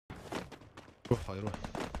روح فاير روح.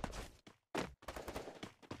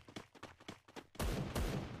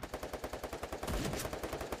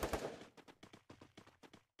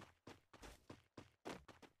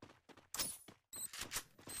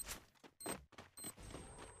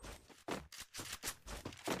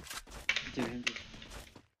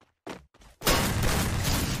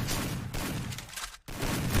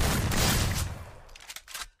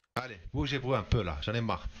 Allez, bougez-vous un peu là, j'en ai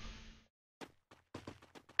marre.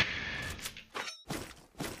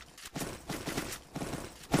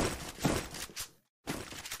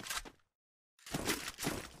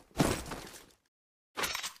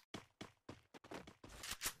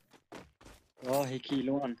 هيك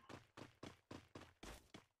لون.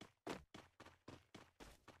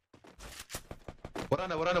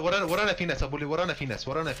 ورانا في ناس ابو اللي ورانا في ناس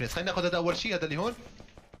خلينا ناخذ هذا اول شيء، هذا اللي هون.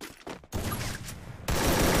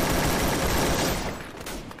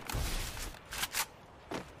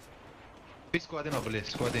 في سكوادين ابو اللي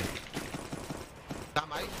سكوادين. تعال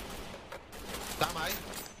معي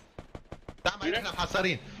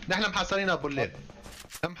نحن محاصرين ابو الليل،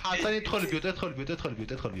 محاصرين. ادخل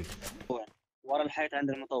البيوت. ورا الحيط عند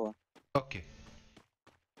المطور. اوكي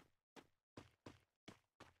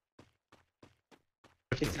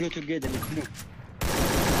Let's go together, let's move.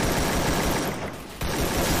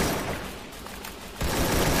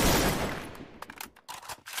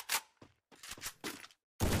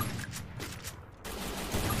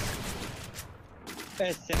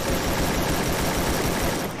 بس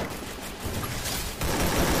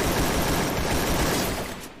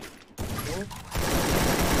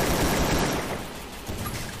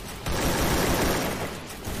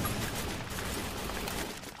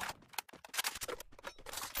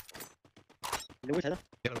لويت هذا؟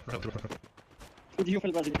 يلا روح. فيديو في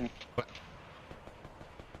البازي هنا.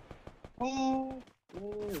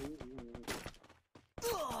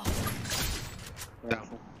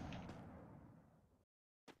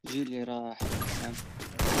 جيلي راح.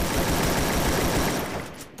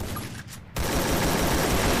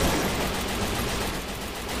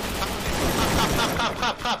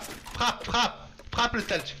 خاف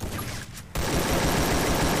للثلج.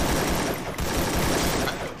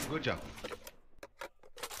 Good job.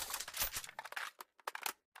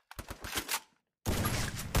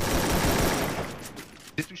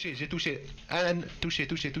 J'ai touché.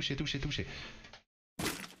 touché.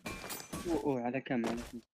 على كم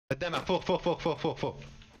قدامك فوق.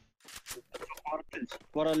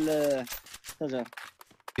 ورا الشجر.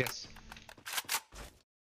 يس.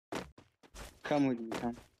 كم ودي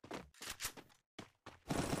كم.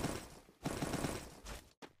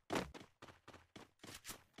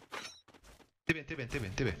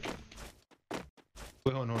 انتبه.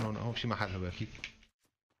 هون بشي محل هو اكيد.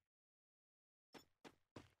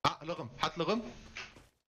 لغم، حط لغم.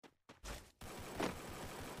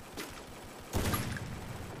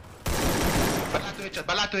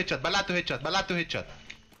 بلعته هيتشات.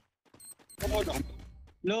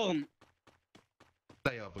 لغم.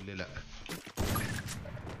 لا يا ابو اللي لا.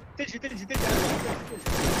 تلجي.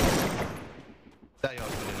 لا يا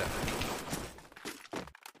ابو اللي لا.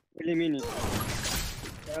 اللي ميني.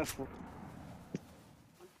 عفو.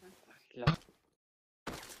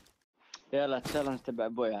 يلا تشالنج تبع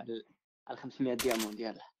بويا على 500 دياموند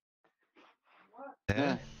يلا.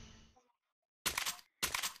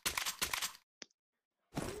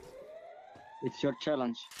 It's your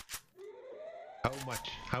challenge.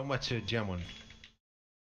 How much diamond?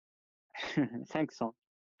 Thanks so.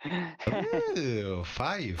 Ooh,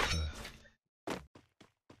 5.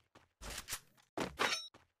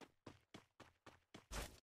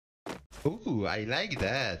 Ooh, I like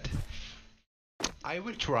that. I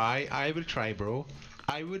will try, bro.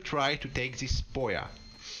 I will try to take this Booyah.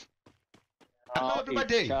 Hello,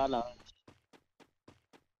 everybody.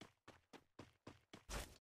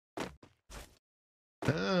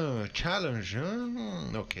 Oh, challenge.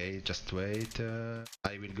 Okay, just wait.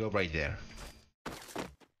 I will go right there.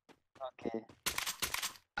 Okay.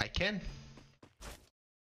 I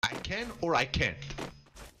can or I can't.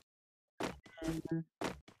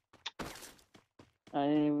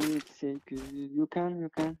 I will say you can.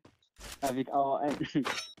 Avec our N.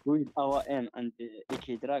 With our N and AK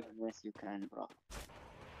Dragon, yes you can, bro.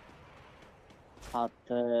 حط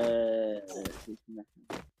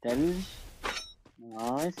ثلج.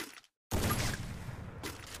 نايس.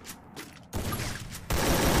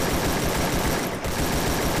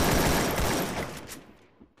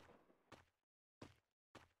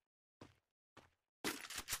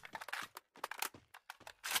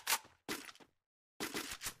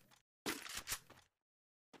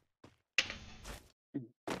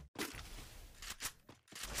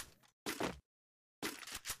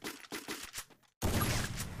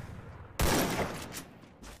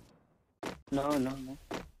 نو نو نو.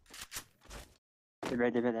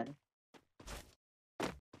 ابعد ابعد عليه.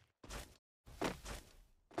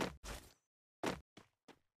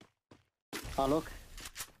 الوك.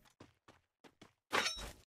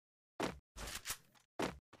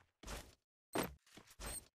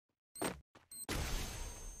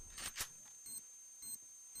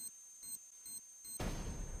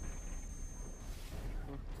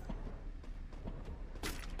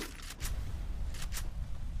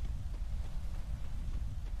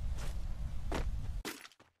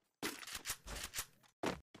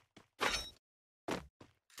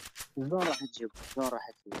 شلون راح تجيب؟ شلون راح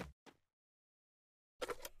تجيب؟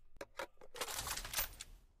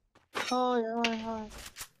 هاي هاي هاي.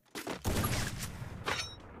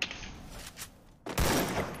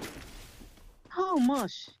 هاو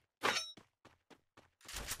ماش.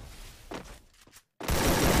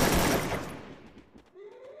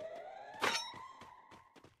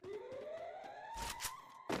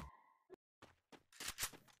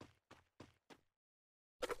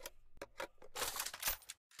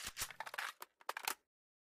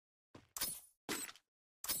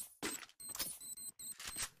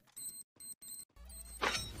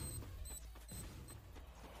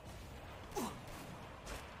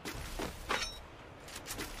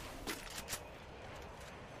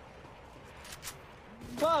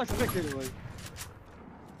 باش فكر. وات.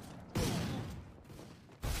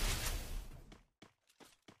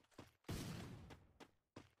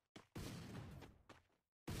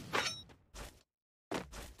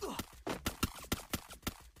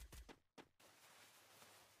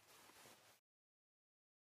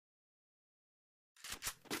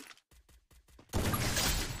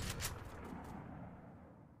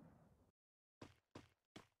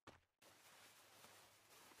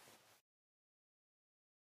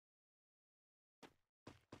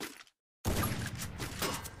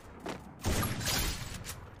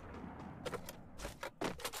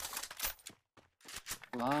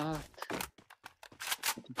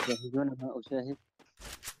 تشاهدون ما أشاهد.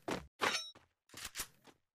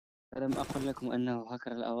 ألم أقل لكم أنه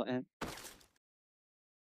هكر الأوائل؟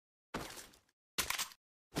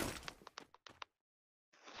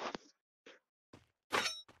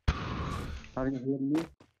 هذه هي اللي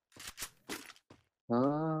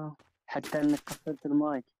حتى اني قفلت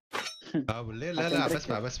المايك. بالليل لا لا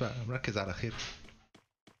بسمع مركز على خير.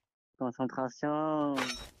 كونسنتراسيون.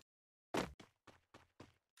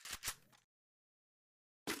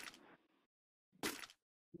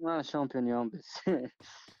 ما شامبيون يوم بس. خير.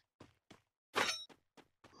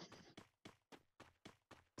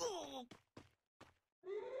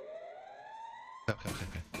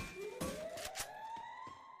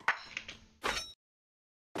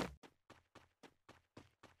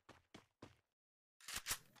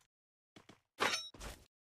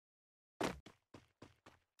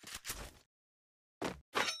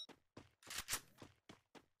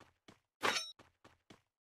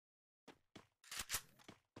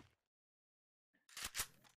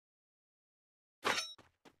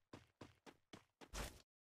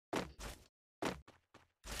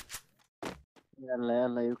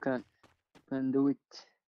 يلا you can do it.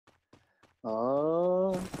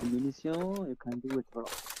 Munition, you can do it bro.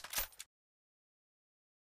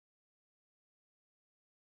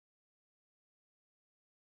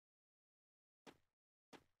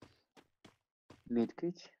 Mid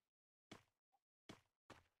kit.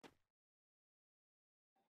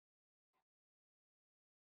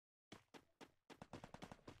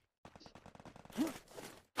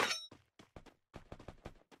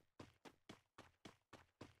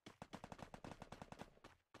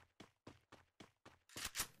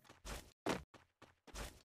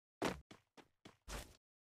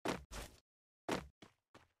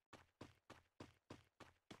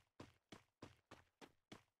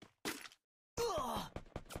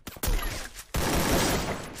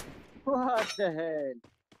 What the hell?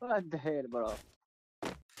 What the hell bro?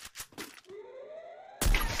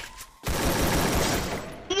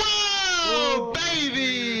 Whoa,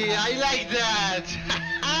 baby! I like that!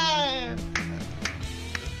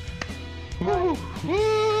 Woo!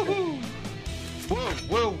 Woo!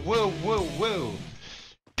 Whoa!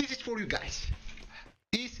 This is for you guys.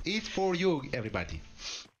 This is for you, everybody.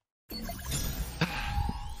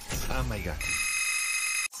 Oh my god.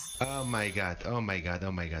 Oh my god. Oh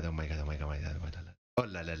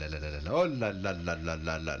لا لا لا لا لا لا لا لا لا لا لا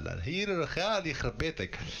لا لا لا هيرو خالي يخرب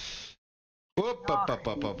بيتك.